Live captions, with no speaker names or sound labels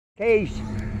case.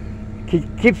 He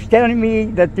keeps telling me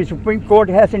that the Supreme Court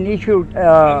hasn't issued. I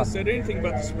haven't said anything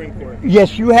about the Supreme Court.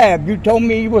 Yes, you have. You told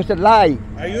me it was a lie.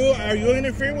 Are you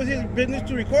interfering with his business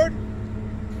to record?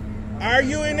 Are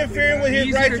you interfering with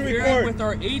his right to record? With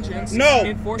our agents. No.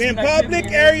 In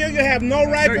public area, you have no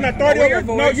rights and authority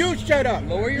over. No, you shut up.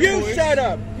 You shut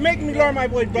up. Make me lower my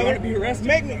voice, brother. You want to be arrested?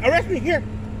 Arrest me here.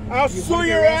 I'll sue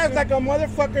your ass like a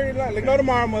motherfucker. Like no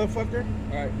tomorrow, motherfucker.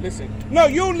 All right, listen. No,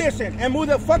 you listen and move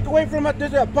the fuck away from us.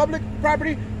 This is a public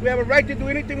property. We have a right to do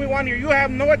anything we want here. You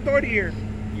have no authority here.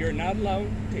 You're not allowed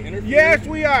to interfere. Yes,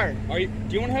 we are. Do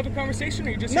you want to have a conversation,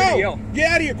 or you just here to yell?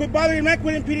 Get out of here. Quit bothering me.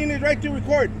 Quit impeding his right to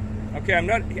record. Okay, I'm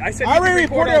not. I said. I already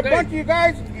reported a bunch of you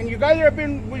guys, and you guys have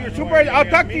been with your supervisor. I'll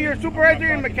talk to your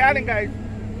supervisor in McAllen, guys.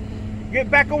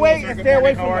 Get back away and stay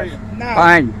away from us now.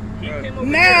 Fine.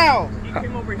 Now. He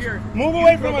came over here. Move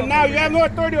away from us now. You have no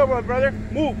authority over us, brother.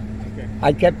 Move. Okay.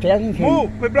 I kept telling him.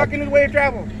 Move. Quit blocking his way of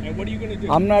travel. And what are you going to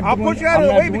do? I'm not. I'll doing, push you out of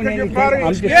the way because you're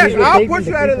blocking. Yes, I'll push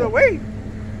you out of the way.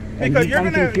 Because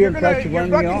you're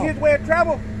blocking his way of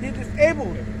travel. He's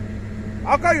disabled.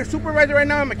 I'll call your supervisor right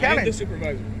now in McAllen. I'm the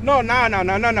supervisor.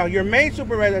 No. Your main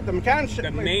supervisor at the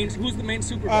McAllen. Who's the main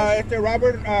supervisor? It's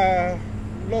Robert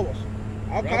Lobos.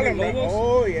 I'll call him. Lobos?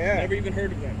 Oh yeah. Never even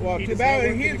heard of that. Well, too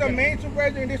bad. He's the main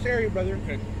supervisor in this area, brother.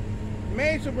 Okay.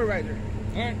 Main supervisor.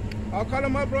 All right. I'll call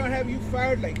him up, bro, and have you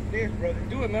fired like this, brother.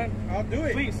 Do it, man. I'll do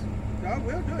it. Please. I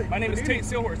will do it. My name is Tate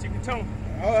Sealhorse. You can tell him.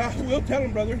 I will tell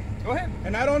him, brother. Go ahead.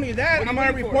 And not only that, I'm going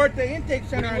to report the intake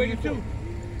center on you, too.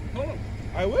 Hold on.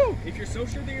 I will. If you're so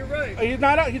sure that you're right. He's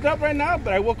not up. He's up right now,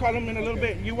 but I will call him in a little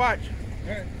bit. You watch.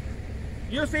 All right.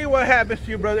 You'll see what happens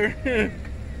to you, brother.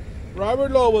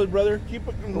 Robert Lowell, brother.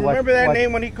 Remember that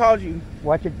name when he calls you.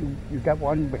 Watch it. You got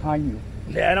one behind you.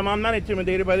 Yeah, I'm not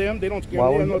intimidated by them. They don't scare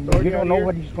me. You don't know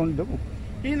what he's going to do.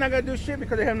 He's not going to do shit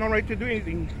because they have no right to do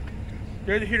anything.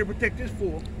 They're here to protect this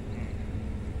fool.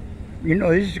 You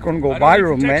know, this is going to go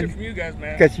viral, man. From you guys,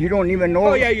 man. Because you don't even know.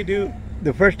 Oh, yeah, you do.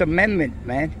 The First Amendment,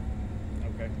 man.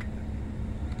 Okay.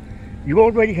 You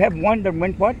already have one that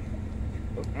went what?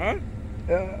 Huh?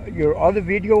 Your other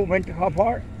video went how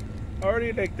far?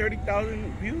 Already like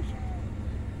 30,000 views.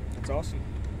 That's awesome.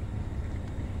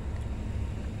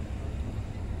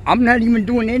 I'm not even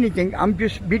doing anything. I'm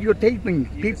just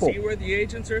videotaping people. You can see where the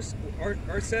agents are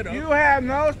set up. You have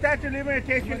no statute of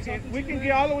limitations. We can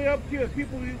get all the way up to if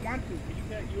people want to.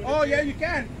 Oh, yeah, you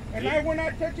can. And we're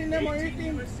not touching them or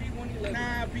anything.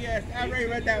 Nah, BS. I already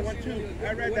read that one, too.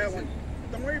 I read that one.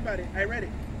 Don't worry about it. I read it.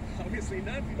 Obviously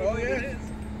not. Oh, yes.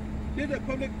 This is a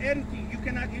public entity. You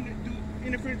cannot do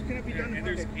interference. Cannot be done in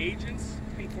public. And there's agents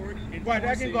enforcing. Watch,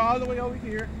 I can go all the way over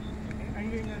here.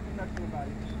 And you ain't gonna do nothing about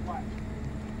it. Watch.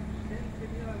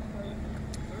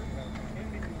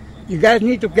 You guys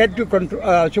need to get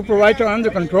to supervisor under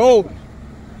control.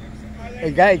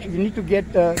 Hey guys, you need to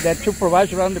get that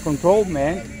supervisor under control,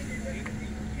 man.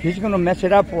 He's gonna mess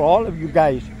it up for all of you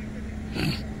guys.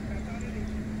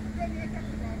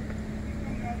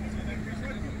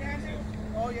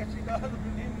 Oh yes, he does.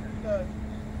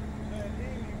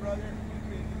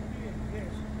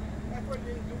 That's what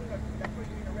they're doing. That's what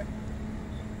you're arrested.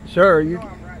 Sir, you,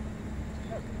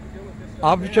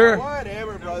 officer.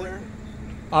 Whatever, brother.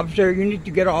 Officer, you need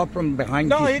to get off from behind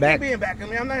his back. No, he can't be in back of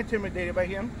me. I'm not intimidated by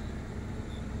him.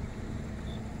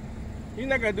 He's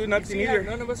not going to do nothing either.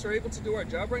 None of us are able to do our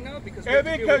job right now because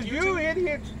you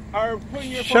idiots are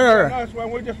putting your focus on us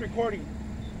when we're just recording.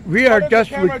 We are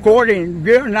just recording.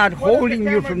 We're not holding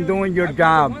you from doing your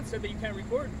job. Said that you can't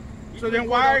record. So then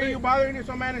why are you bothering this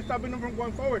old man and stopping him from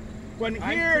going forward? When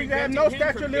here you have no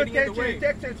statute of limitations in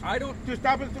Texas to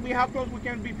stop us to be how close we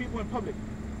can be people in public.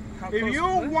 If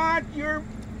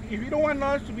you don't want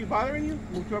us to be bothering you,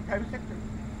 move to a private sector.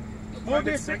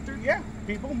 Private sector? Yeah,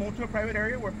 people move to a private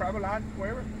area where private lot,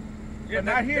 wherever. Yeah,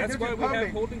 not here. That's why we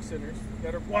have holding centers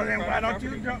that are. Well, then why don't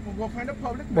you go find a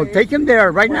public place? Well, take him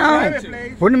there right now.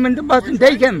 Put him in the bus and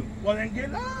take him. Well, then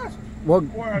get lost. Well,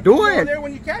 do it. There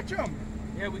when you catch them.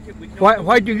 Yeah, we can.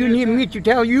 Why do you need me to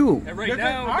tell you? And right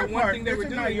now, the one thing that we're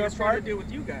doing is trying to deal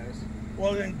with you guys.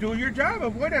 Well, then do your job.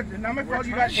 Avoid it. It's not my fault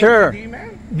you got Sir, ADD,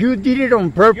 man. You did it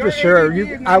on purpose, sir.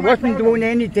 I wasn't doing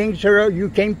anything, sir. You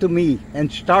came to me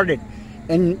and started.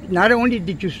 And not only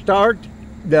did you start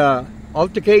the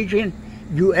altercation,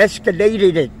 you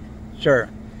escalated it, sir.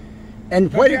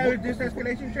 And what is this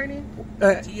escalation training?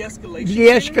 De-escalation.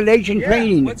 De-escalation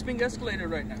training. What's being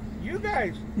escalated right now? You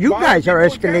guys. You guys are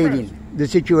escalating the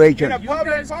situation. You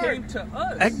guys came to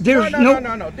us. There's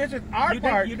no. This is our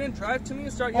part. You didn't drive to me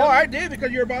and start yelling? Oh, I did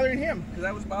because you were bothering him. Because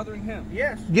I was bothering him?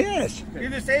 Yes. Yes. Okay. You're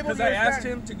disabled. Because I asked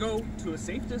him to go to a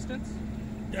safe distance.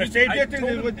 The safe distance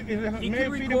is what many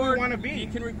feet we want to be. He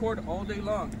can record all day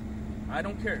long. I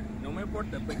don't care. No me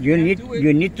importa. But you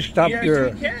need to stop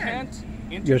your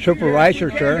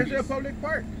supervisor, sir. This is a public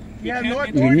park.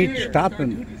 You need to stop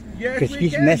him because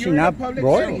he's messing up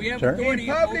Royal, sir. In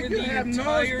public, you have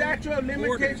no statute of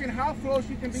limitation how close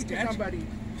you can be to somebody.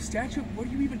 Statute? What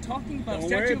are you even talking about? Don't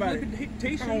worry about it.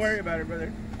 Limitations? Don't worry about it,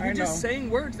 brother. You're just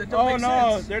saying words that don't make sense.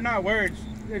 Oh, no, they're not words.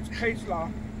 It's case law.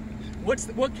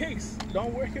 What case?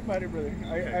 Don't worry about it, brother.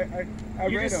 I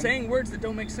You're read just them. saying words that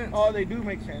don't make sense. Oh, they do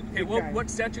make sense. Okay,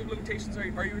 what statute of limitations are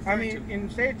you referring to? I mean, in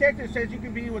the state of Texas, it says you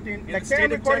can be within, in like the say I'm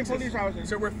state of recording Texas, police officers.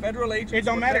 So we're federal agents. It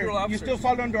don't we're matter. federal You officers. still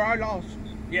fall under our laws.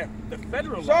 Yeah, the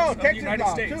federal So, laws of the Texas United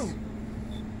law, States. too.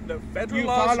 The federal You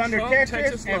laws fall under trump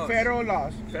Texas and laws. federal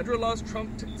laws. Federal laws trump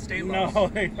state laws. No,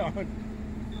 they don't.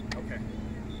 Okay.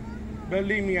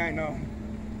 Believe me, I know.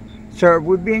 Sir,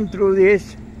 we've been through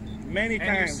this Many And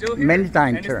you're times. still here. many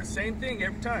times, and sir. it's the same thing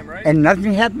every time, right? And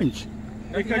nothing happens.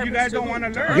 Because you guys don't want to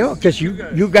learn. Yo, because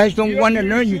you guys don't want to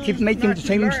learn. You keep making the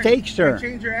same mistakes, sir.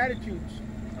 Change your attitudes.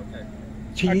 Okay.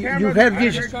 See, you I'm have I'm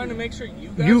this. just trying to make sure you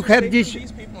guys You are have safe this- for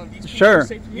these people and these people Sir. are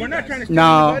safe for you We're not guys. trying to steal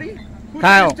No. anybody. Who's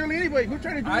Kyle. trying to steal anybody? Who's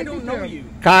trying to do I anything don't know to them? you.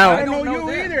 Kyle. I don't know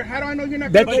you them. either. How do I know you're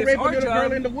not That's- going to But rape it's a our little girl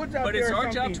job. in the woods out But there it's or our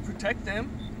job something? to protect them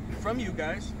from you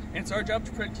guys, and it's our job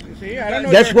to protect you. See, I don't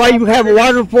know. That's why you have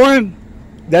water for him.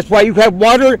 That's why you have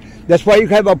water. That's why you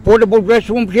have a portable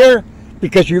restroom here,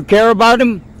 because you care about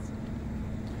him.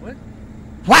 What?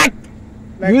 What?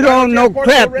 Like, You why don't you know have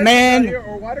portable crap, restrooms out man. here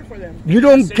or water for them? You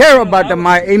don't City care don't about allow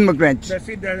my it. immigrants. That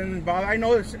city doesn't bother. I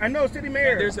know city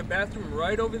mayor. And there's a bathroom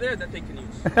right over there that they can use.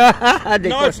 They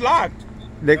No, call, it's locked.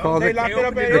 they call they it. locked it up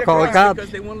opened at They 8 call the o'clock. cops.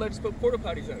 because they won't let us put porta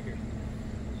potties out here.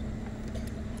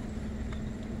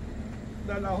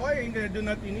 The La Jolla ain't gonna do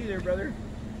nothing either, brother.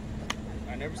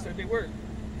 I never said they were.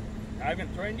 I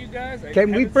haven't threatened you guys. I Can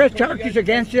we haven't press told you charges guys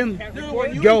against him? can't Dude, record.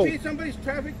 when you Yo. impede somebody's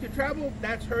traffic to travel,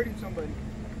 that's hurting somebody.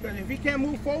 Because if he can't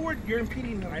move forward, you're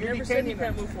impeding him. I You're never said he detaining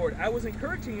can't him. move forward. I was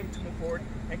encouraging him to move forward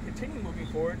and continue moving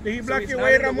forward. Did he so block he's your not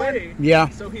way, in the Ramon? way. Yeah.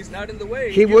 So he's not in the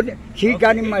way. He would. He Okay.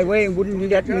 got in my way and wouldn't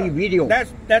let me video.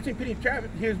 That's impeding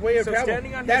traffic. His way of So travel.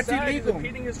 standing on his That's side is illegal.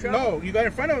 impeding his travel? No, you got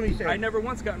in front of him. He said. I never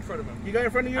once got in front of him. You got in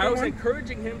front of you. I was Ramon?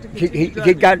 encouraging him to He, continue he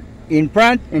driving. got in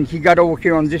front and he got over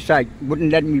here on this side.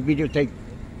 Wouldn't let me videotape.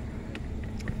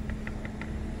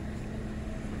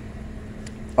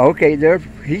 Okay, there.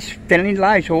 He's telling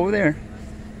lies over there.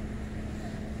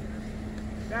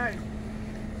 Guys,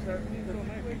 sir, please don't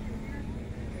mind me.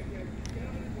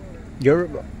 You're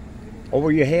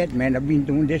over your head, man. I've been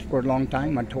doing this for a long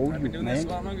time. I told I've you, been doing this a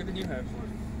man. lot longer than you have.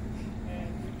 And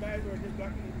you guys were just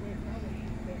blocking his way.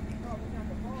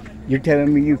 You're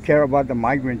telling me you care about the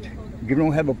migrant. You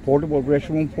don't have a portable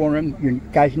restroom for them. You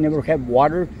guys never have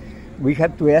water. We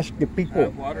have to ask the I people,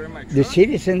 have water in my truck. the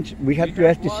citizens. We have to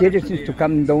ask the citizens to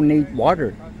come and donate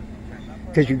water,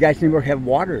 because you guys never have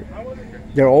water.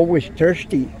 They're always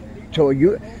thirsty. So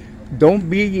you don't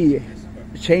be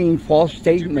saying false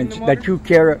statements them that water? you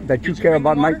care Did you about bring them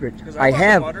water? migrants. 'Cause I brought them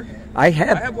have water. I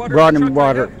have water in brought the them truck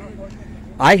right water. now.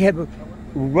 I have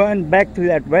run back to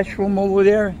that restroom over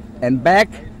there and back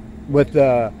with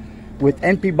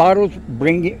empty bottles,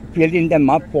 filling them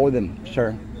up for them,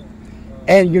 sir.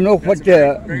 And you know what That's a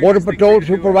the very Border nice thing Patrol for you to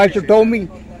do. I supervisor appreciate told that. me?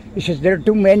 He says, there are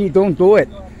too many, don't do it.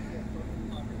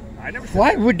 I never said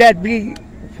Why that. would that be?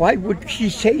 Why would she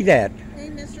say that? Hey,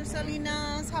 Mr.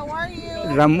 Salinas, how are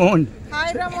you? Ramon,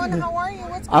 Hi, Ramon, how are you?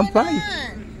 What's I'm going fine.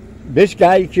 on? this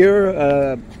guy here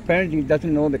apparently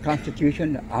doesn't know the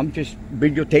Constitution. I'm just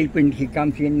videotaping. He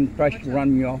comes in and tries to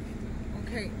run me off.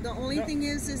 Okay, the only thing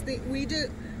is that we do.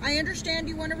 I understand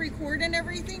you want to record and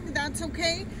everything. That's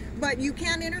okay, but you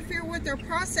can't interfere with their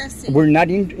processing. We're not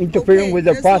interfering Okay, with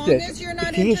the as long process. as you're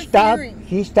not He stopped. interfering.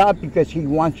 He stopped because he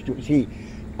wants to. See,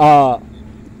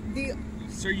 The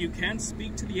Sir, you can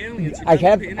speak to the aliens. You're I not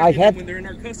have- going to I interview have- them when they're in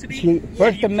our custody. see,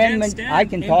 First You can't Amendment, stand I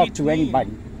can in talk to between.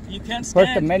 anybody. You can't First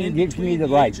stand Amendment in gives me between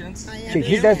the right. agents. I See, he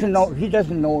understand. doesn't know. He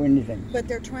doesn't know anything. But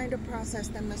they're trying to process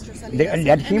them, Mr. Salinas.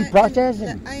 Let him process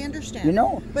it. I understand. You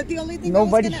know, But the only thing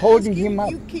nobody's I was holding gonna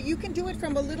ask him up. you can do it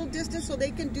from a little distance so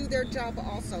they can do their job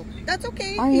also. That's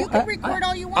okay. I- you can I- record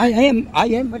all you want. I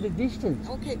am at a distance.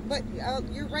 Okay, but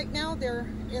you're right now. They're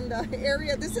in the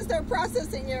area. This is their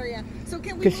processing area. So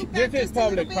can we 'Cause move back This is just a little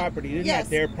public bit? property. This is Yes. not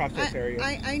their process area.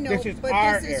 I know. This is but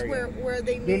our this is area. where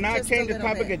they Do need not just change a the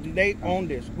little topic. bit. They own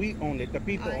this. We own it. The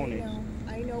people own it.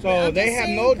 I know. So but I'm they just have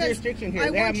saying no 'cause jurisdiction here. I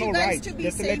They have want no you guys rights. to be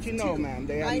Just to let safe you know, too. ma'am,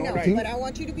 they have I no know, rights. but I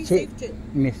want you to be See, safe too.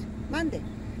 Miss. Monday.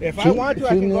 If I He- want to,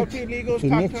 I he can go needs- to illegals, he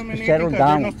talk needs to them, to and settle because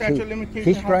down. there's no statute See, of limitations.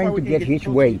 he's how trying far to we can get his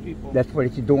close way. these people. That's what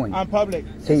he's doing. I'm public.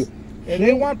 See, If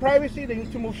they want privacy, they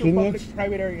need to move to a public,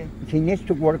 private area. He needs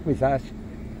to work with us,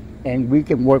 and we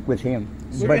can work with him.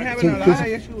 We've But been having a lot of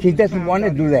issues he doesn't want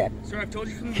to do that. Sir, I've told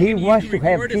you from the He beginning, wants you to can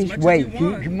have record as his much as way.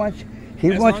 you want.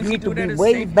 He As wants long as me you to do it be at a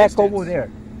way safe back distance. over there.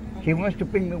 He wants to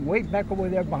bring me way back over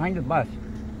there behind the bus.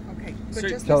 Okay, but Sir,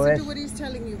 just so listen that's- to what he's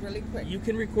telling you really quick. You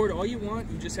can record all you want.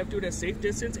 You just have to do it at a safe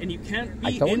distance, and you can't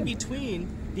be told in him. between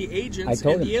the I agents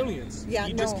told and the him. aliens. Yeah,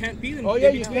 you no. just can't be in Oh yeah,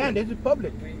 in you between. can. This is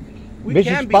public. We This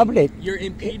can is be. public. You're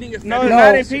impeding a No, federal it's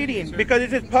not officer. impeding because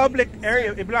this is public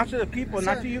area. It belongs to the people,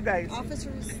 not Sir, to you guys.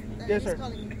 Officers, Yes, he's sir.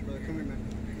 calling you.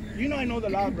 You know I know the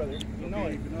law, brother. You know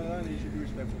it.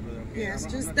 Yes,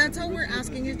 just that's all we're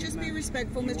asking is just be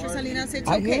respectful, Mr. Salinas. It's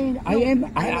I okay.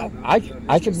 am.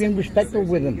 I should be respectful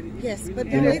with him. Yes, but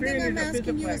the You know. only thing I'm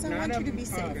asking you is I want you to be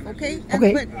safe, okay?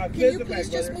 Okay. But can you please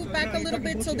just move back a little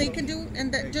bit so they can do,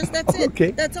 and that's it.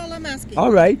 Okay. That's all I'm asking.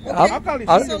 All right. Okay. I'll call you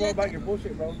I'll- soon about your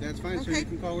bullshit, bro. That's fine, sir. Okay. You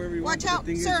can call wherever you Watch want. out,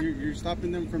 The thing sir. is, you're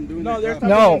stopping them from doing No, their they're job.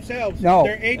 stopping No, themselves. no.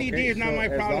 Their ADD is not my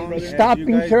as problem, long brother. as- Stopping,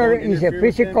 you guys sir, don't is a interfere with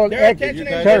physical them, Their act. attention you is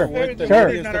guys Sir, don't want them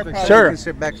sir, doing stuff like that, sir, you can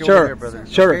sit back over sir, there, brother.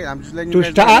 sir. Okay? I'm just letting To you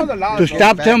guys stop, know. to Get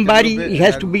stop back a little somebody, bit, it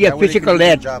has to be a that way they can physical do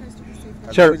their act. job.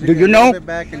 As Sir, long as do you guys know? sit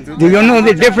back and Do their you know job,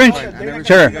 the that's difference? fine. I never Sir.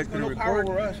 said you guys No couldn't power record.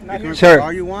 over us, You not can here. Sir. record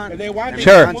all you want. If they want and to,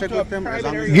 be in Sir. contact with them, as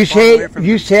long as You you're far away say, from you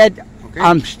them. said, Okay?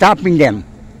 I'm stopping them.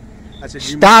 I said, you're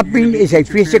Stopping gonna be is a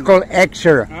interfering. physical act,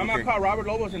 sir. I'm gonna call Robert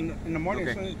Lobos in the morning.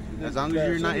 Okay. So As long as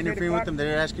you're not interfering with them,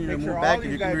 they're asking you to make sure move all back. these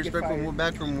If you can guys be get respectful, fired. move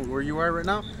back from where you are right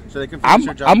now, so they can finish I'm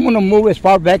their job. going to move as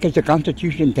far back as the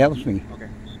Constitution tells me. Okay.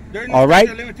 There's no All right.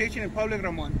 statute of limitation in public,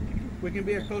 Ramon. We can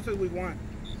be as close as we want.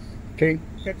 Okay?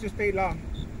 Texas state law.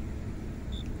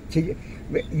 See,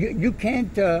 you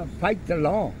can't fight the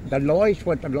law. The law is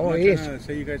what the law I'm is. not trying to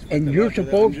say you guys And fucked you're up, brother.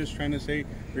 supposed- I'm just trying to say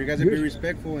for you guys to be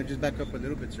respectful and just back up a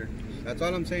little bit, sir. That's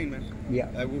all I'm saying, man. Yeah.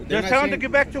 Just tell them to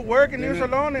get back to work and leave us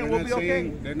alone, and we'll be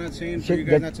okay. They're not saying See, for you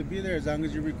guys that- not to be there as long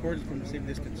as you record from the same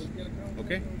distance.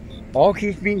 Okay? All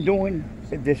he's been doing,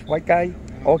 this white guy,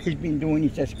 all he's been doing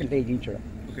is escalating, sir.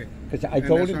 Okay. Because I And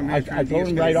told that's him, why I I'm trying to told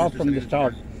him de-escalate right off Mr. from the Salinas.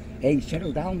 start, hey,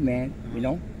 settle down, man. You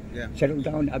know, Yeah. settle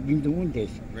down. I've been doing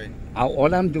this. Right.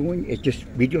 All I'm doing is just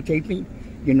videotaping.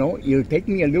 You know, it'll take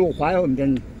me a little while, and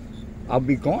then I'll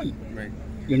be gone. Right.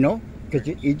 You know, because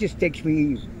it just takes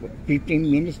me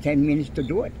 15 minutes, 10 minutes to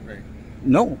do it. Right.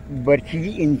 No, but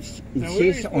he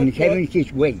insists on having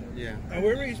his way. Yeah. And we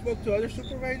already spoke to other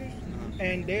supervisors,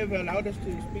 and they've allowed us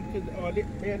to speak to, or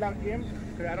they allowed him,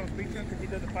 because I don't speak to him because he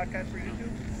does a podcast for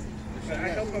YouTube. But I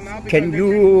help him out. Can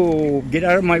you get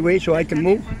out of my way so I can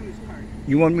move?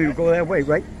 You want me to go that way,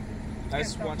 right? I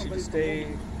just want you to stay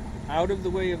out of the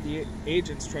way of the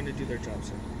agents trying to do their job,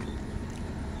 sir.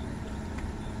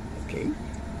 Okay.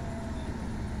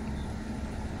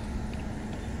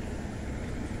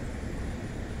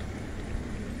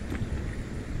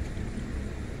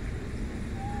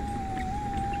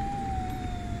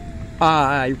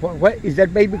 What is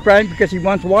that baby crying because he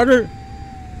wants water?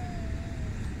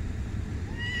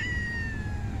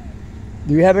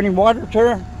 Do you have any water,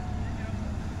 sir?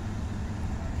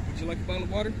 Would you like a bottle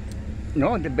of water?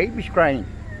 No, the baby's crying.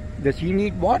 Does he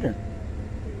need water?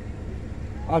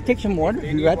 I'll take some water. If they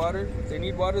You need got- water, if they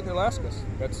need water, they'll ask us.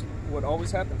 That's what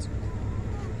always happens.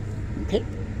 Okay.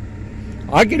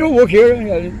 I'll get over here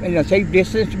in a safe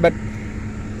distance, but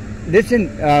listen,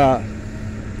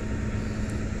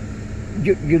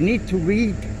 you need to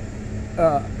read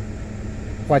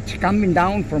what's coming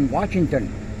down from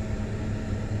Washington.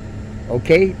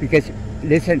 Okay? Because,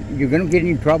 listen, you're going to get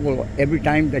in trouble every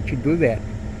time that you do that.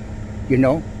 You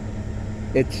know?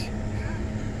 It's...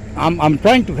 I'm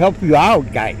trying to help you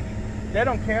out, guy. They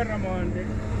don't care, Ramon. They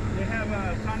have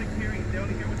sonic hearing. They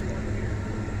only hear what they want to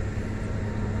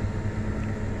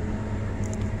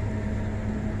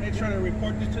hear. They try to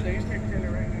report this to the instant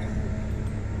killer right now.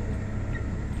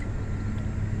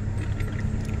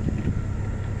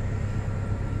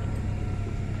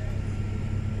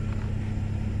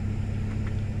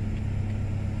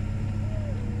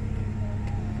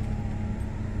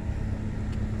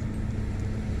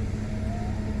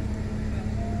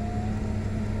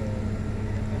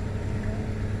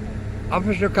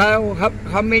 Officer Kyle,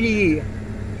 how many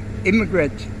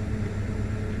immigrants?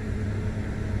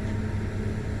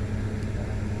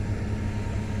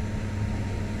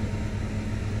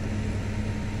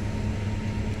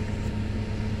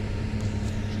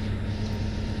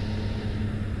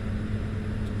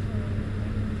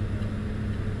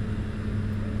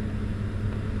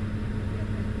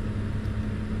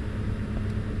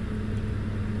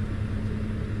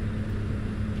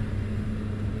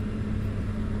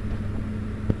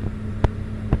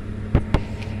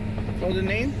 So the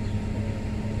name?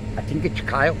 I think it's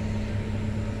Kyle.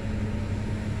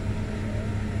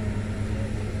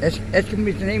 Ask him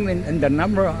his name and the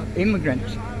number of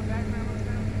immigrants.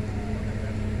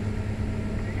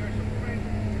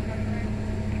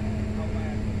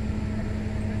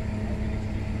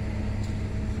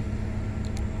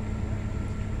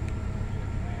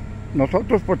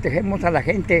 Nosotros protegemos a la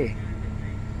gente.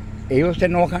 Ellos se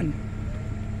enojan.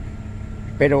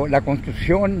 Pero la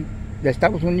Constitución de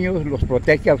Estados Unidos los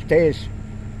protege a ustedes.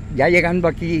 Ya llegando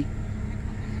aquí,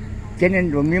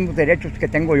 tienen los mismos derechos que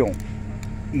tengo yo.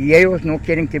 Y ellos no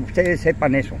quieren que ustedes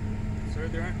sepan eso. Sir,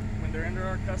 when they're under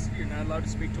our custody, you're not allowed to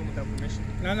speak to them without permission.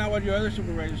 That's not what your other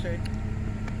supervisors say.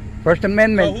 First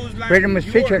Amendment, freedom of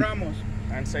speech.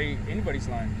 And say anybody's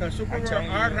lying. The supervisor,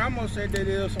 Ramos said that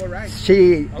it was all right.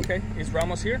 Sí. Okay, is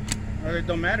Ramos here? Or it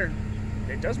don't matter.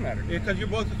 It does matter. Because you're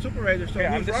both the supervisors, so okay,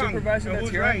 who's I'm the wrong? supervisor that's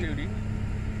here on duty.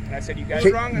 And I said, you guys,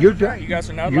 who's wrong and you who's right? You guys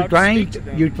are not allowed to speak to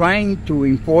them. You're trying to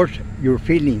enforce your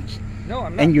feelings. No,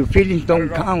 I'm not. And your feelings don't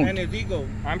count. And his ego.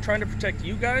 I'm trying to protect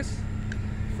you guys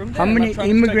from them. How many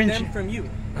immigrants? Them from you.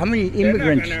 How many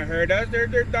immigrants? They're not gonna hurt us.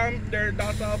 They're dumb. They're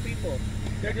docile people.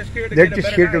 They're just here to They're get a just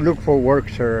better here to life. look for work,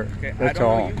 sir. Okay, That's I don't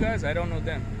all. know you guys. I don't know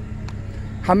them.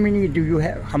 How many do you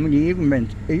have? How many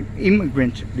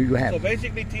immigrants do you have? So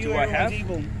basically, to you, Do I everyone's have?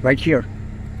 evil. Right here,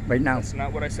 right now. That's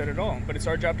not what I said at all. But it's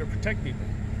our job to protect people.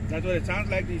 That's what it sounds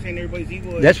like. You're saying everybody's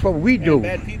evil. That's what we and do.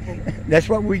 Bad people. That's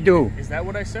what we do. Is that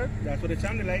what I said? That's what it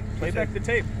sounded like. Play You back said- the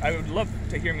tape. I would love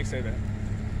to hear me say that.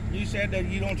 You said that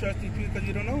you don't trust these people because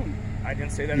you don't know them. I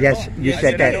didn't say that Yes, at all. you I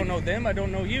said that. I don't know them. I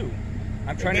don't know you.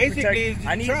 I'm trying to Basically, protect.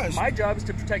 I need trust. my job is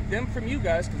to protect them from you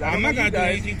guys because I I'm don't not know you gonna do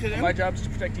guys. anything to them. My job is to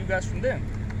protect you guys from them.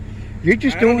 You're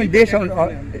just I don't doing need this protection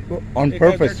on Because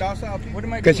they're purpose. docile people. What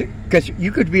am I doing? Because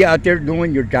you could be out there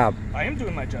doing your job. I am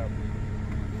doing my job.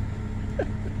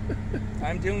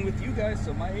 I'm dealing with you guys,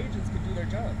 so my agents can do their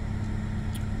job.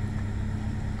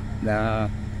 Nah.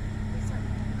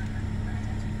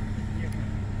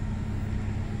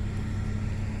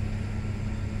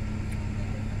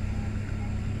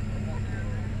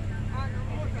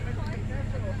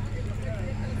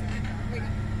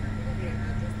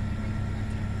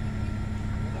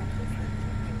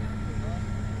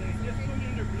 Just put me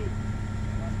under blue.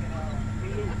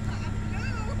 Blue.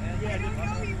 Yeah,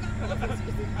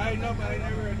 I know, but I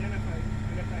never identified.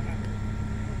 Unless I have to.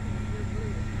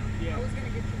 Yeah. I was gonna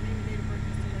get your name and date of birth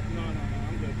just to let him No,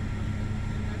 I'm good.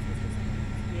 That's what you're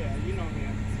saying. Yeah, you know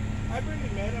him. I barely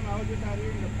met him. I was just out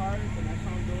here in the park and I saw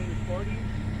him doing recording.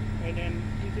 And then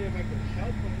he said if I could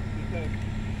help him because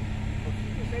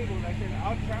he's disabled. I said,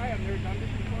 I'll try. I've never done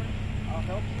this before. I'll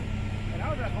help you. And I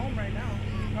was at home right now.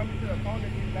 He called me to the phone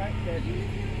and he's back. Said,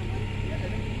 yeah, I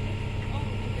think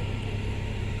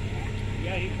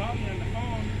yeah, he called me on the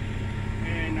phone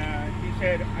and he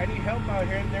said, I need help out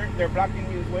here. They're blocking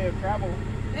his way of travel.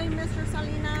 Hey, Mr.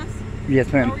 Salinas. Yes,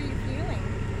 How are ma'am. you feeling?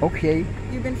 Okay.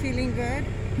 You've been feeling good?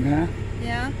 Nah,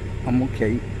 Yeah? I'm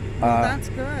okay. Well, that's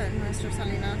good, Mr.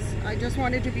 Salinas. I just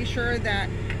wanted to be sure that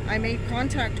I made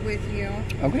contact with you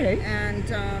Okay.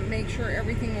 and make sure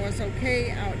everything was okay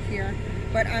out here.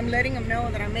 But I'm letting them know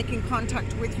that I'm making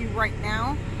contact with you right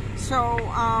now. So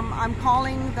I'm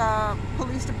calling the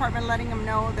police department, letting them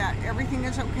know that everything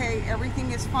is okay,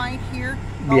 everything is fine here.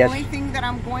 The Yes. only thing that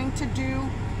I'm going to do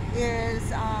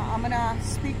is I'm going to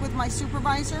speak with my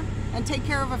supervisor and take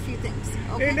care of a few things.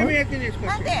 Okay? Hey, let me ask you this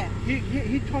question. Mande.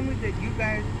 He told me that you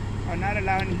guys are not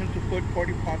allowing him to put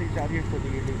 40 potties out here for the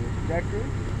illegals. Is that true?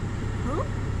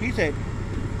 Who? He said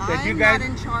that you I'm guys... not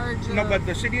in charge of... No, but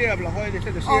the city of La Jolla, they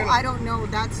said the city Oh, of... I don't know.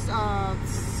 That's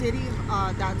city.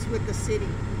 That's with the city.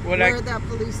 Well, We're like, the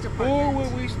police who department.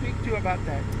 will we speak to about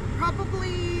that?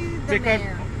 Probably the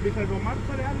mayor. Because Omar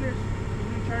Corrales is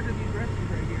in charge of these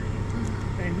restaurants right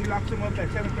here. And he locks them up at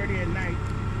 7:30 at night.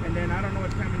 And then I don't know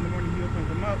what time in the morning he opens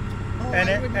them up. Oh, and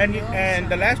I wouldn't know, and so.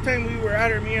 the last time we were out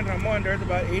here, me and Ramon, there's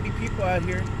about 80 people out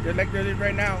here, just like there is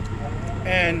right now.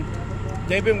 And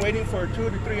they've been waiting for 2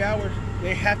 to 3 hours.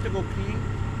 They have to go pee.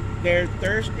 They're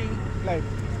thirsty. Like,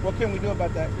 what can we do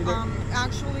about that?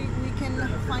 Actually, we can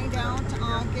find out.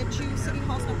 Get you City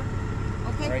Hall's number.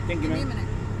 Okay. All right, thank you, Give me a ma'am. minute.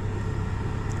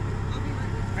 I'll be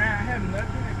right back. Man, I have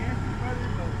nothing against you, brother,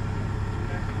 but...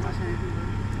 I'm not saying anything,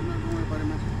 brother. I'm not going to worry about it,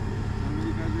 man. I know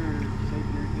you guys are safe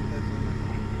and everything. That's all.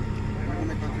 I'm going to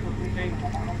make contact with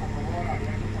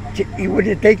you. It would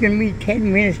have taken me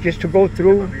 10 minutes just to go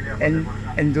through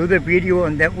and do the video,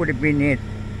 and that would have been it.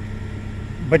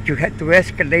 But you had to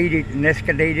escalate it and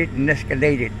escalate it and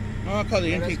escalate it. I'll call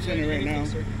the intake center right now.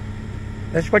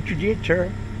 That's what you did,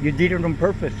 sir. You did it on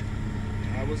purpose.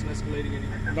 I wasn't escalating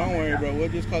anything. Don't worry, bro. We'll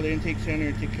just call the intake center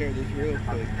and take care of this real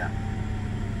quick. I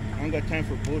don't got time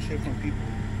for bullshit from people.